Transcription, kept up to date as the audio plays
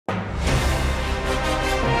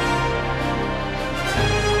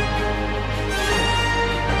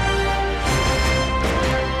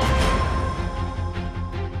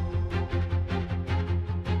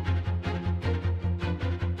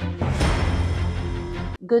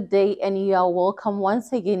good day and you are welcome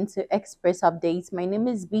once again to Express Updates. My name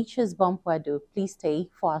is Beatrice Bampuado. Please stay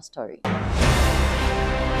for our story.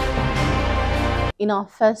 In our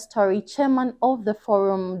first story, Chairman of the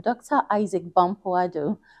Forum, Dr. Isaac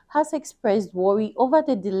Bampuado, has expressed worry over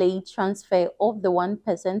the delayed transfer of the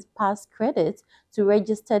 1% pass credit to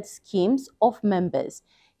registered schemes of members.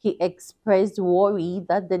 He expressed worry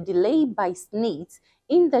that the delay by SSNIT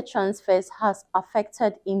in the transfers has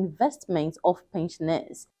affected investment of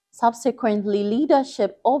pensioners. Subsequently,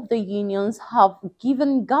 leadership of the unions have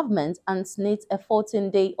given government and SSNIT a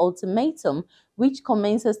 14-day ultimatum, which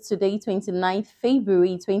commences today, 29th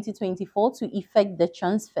February 2024, to effect the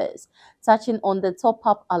transfers. Touching on the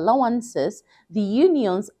top-up allowances, the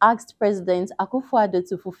unions asked President Akufo-Addo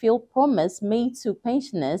to fulfill promise made to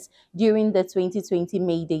pensioners during the 2020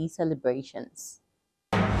 May Day celebrations.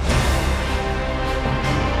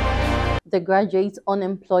 The Graduate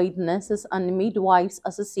Unemployed Nurses and Midwives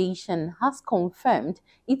Association has confirmed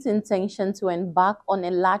its intention to embark on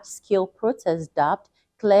a large-scale protest dubbed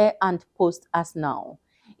Clear and Post Us Now.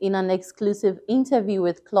 In an exclusive interview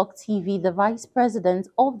with Clock TV, the Vice President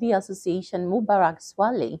of the association, Mubarak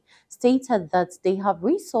Swale, stated that they have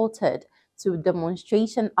resorted to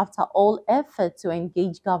demonstration after all effort to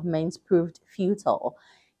engage government proved futile.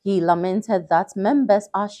 He lamented that members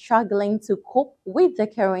are struggling to cope with the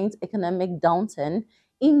current economic downturn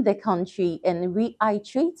in the country and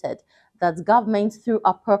reiterated that government through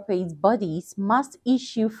appropriate bodies must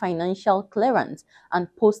issue financial clearance and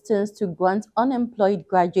postings to grant unemployed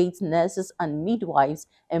graduate nurses and midwives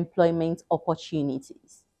employment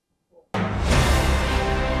opportunities.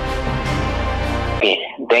 Okay,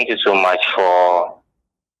 thank you so much for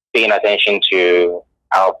paying attention to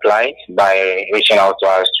our plight by reaching out to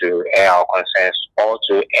us to air our concerns or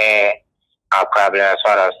to air our problem as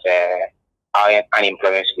far as our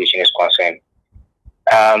unemployment situation is concerned.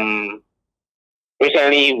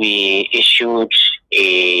 Recently, we issued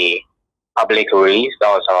a public release that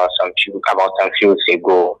was about some few weeks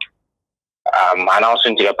ago,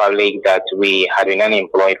 announcing to the public that we had been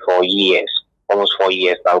unemployed for years, almost 4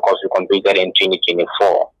 years now, because we completed in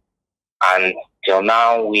 2024. And till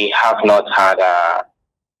now, we have not had a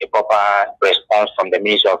proper response from the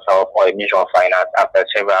Ministry of Health or the Ministry of Finance after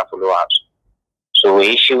several follow-ups. So we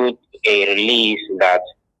issued a release that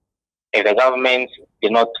if the government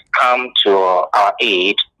did not come to our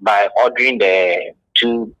aid by ordering the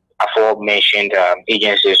two aforementioned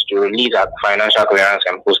agencies to release our financial clearance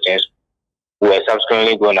and postings, we were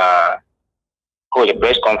subsequently going to hold a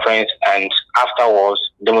press conference and afterwards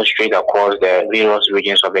demonstrate across the various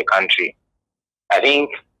regions of the country. I think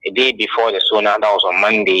a day before the SONA, that was on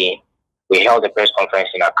Monday, we held a press conference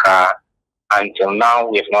in Accra. Until now,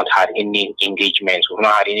 we have not had any engagements. We've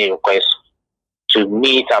not had any requests to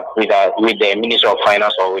meet up with the Minister of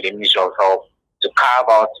Finance or with the Minister of Health to carve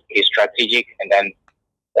out a strategic and then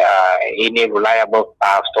any reliable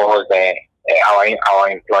path towards our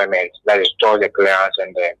employment, that is towards the clearance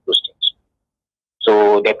and the postings.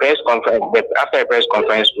 So the press conference, after the press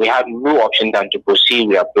conference, we had no option than to proceed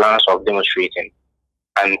with our plans of demonstrating.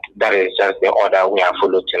 And that is just the order we have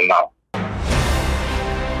followed till now.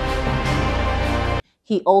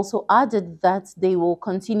 He also added that they will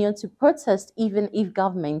continue to protest even if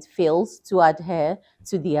government fails to adhere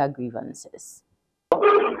to their grievances.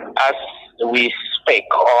 As we speak,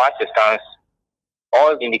 or as it stands,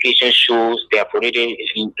 all the indication shows they have already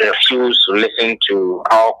refused to listen to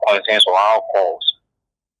our concerns or our calls.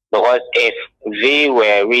 Because if they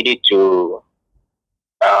were ready to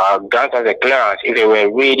grant us a clearance, if they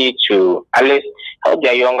were ready to at least help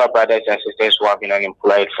their younger brothers and sisters who have been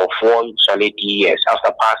unemployed for 4 solid years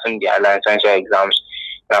after passing their licensure exams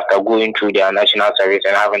and after going through their national service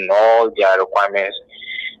and having all their requirements,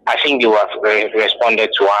 I think they would have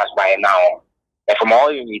responded to us by now. And from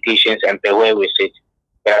all indications and where we sit,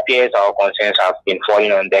 it appears our concerns have been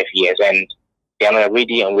falling on deaf ears and they are not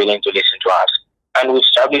ready and willing to listen to us. And we've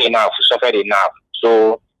struggled enough, we've suffered enough.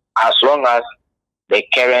 So as long as the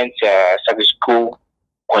current service school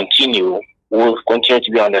continue, we'll continue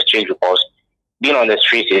to be on the street, because being on the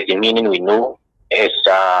streets is the meaning we know. It's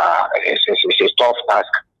a tough task,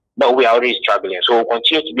 but we are already struggling. So we'll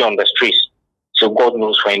continue to be on the streets. So God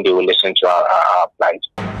knows when they will listen to our plight.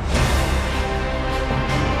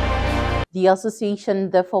 The association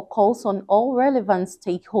therefore calls on all relevant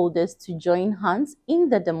stakeholders to join hands in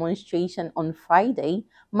the demonstration on Friday,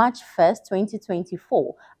 March 1st,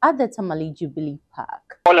 2024 at the Tamale Jubilee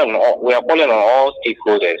Park. We are calling on all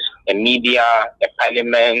stakeholders, the media, the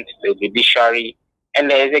parliament, the judiciary, and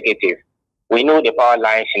the executive. We know the power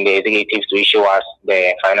lies in the executive to issue us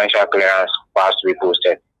the financial clearance for us to be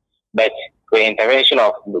posted. But the intervention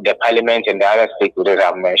of the parliament and the other stakeholders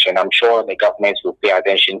I've mentioned, I'm sure the government will pay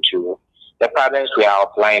attention to the problems we are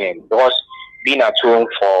outlining. Because being at home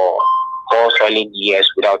for 4 solid years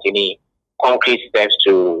without any concrete steps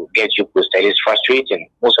to get you posted is frustrating.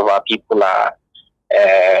 Most of our people are,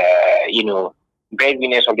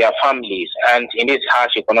 breadwinners of their families. And in these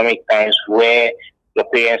harsh economic times where your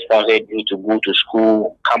parents sponsored you to go to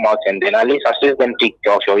school, come out and then at least assist them take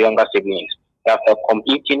care of your younger siblings. After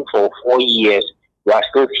competing for 4 years, you are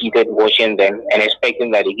still seated watching them and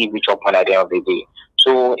expecting that they give you chopper at the end of the day.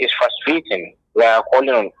 So it's frustrating. We are calling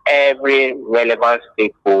on every relevant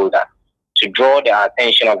stakeholder to draw the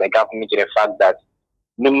attention of the government to the fact that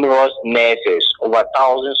numerous nurses, over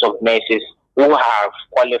thousands of nurses who have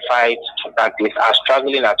qualified to practice, are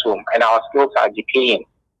struggling at home and our skills are decaying.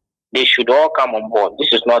 They should all come on board.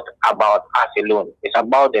 This is not about us alone. It's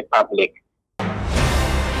about the public.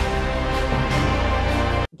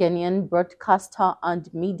 Ghanaian broadcaster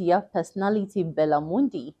and media personality Bella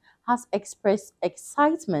Mundi has expressed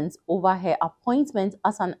excitement over her appointment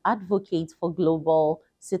as an advocate for Global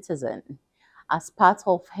Citizen. As part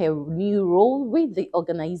of her new role with the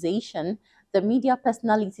organization, the media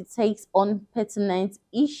personality takes on pertinent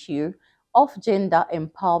issue of gender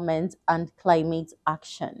empowerment and climate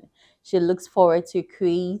action. She looks forward to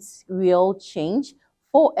create real change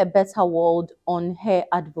for a better world on her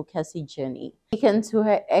advocacy journey. Taken to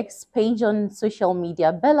her X page on social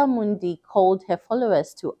media, Bella Mundi called her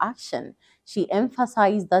followers to action. She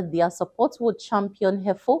emphasized that their support would champion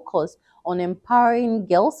her focus on empowering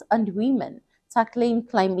girls and women, tackling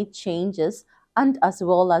climate changes, and as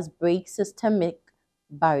well as break systemic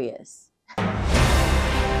barriers.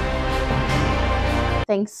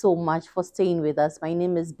 Thanks so much for staying with us. My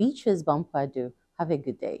name is Beatrice Bampadu. Have a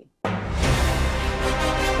good day.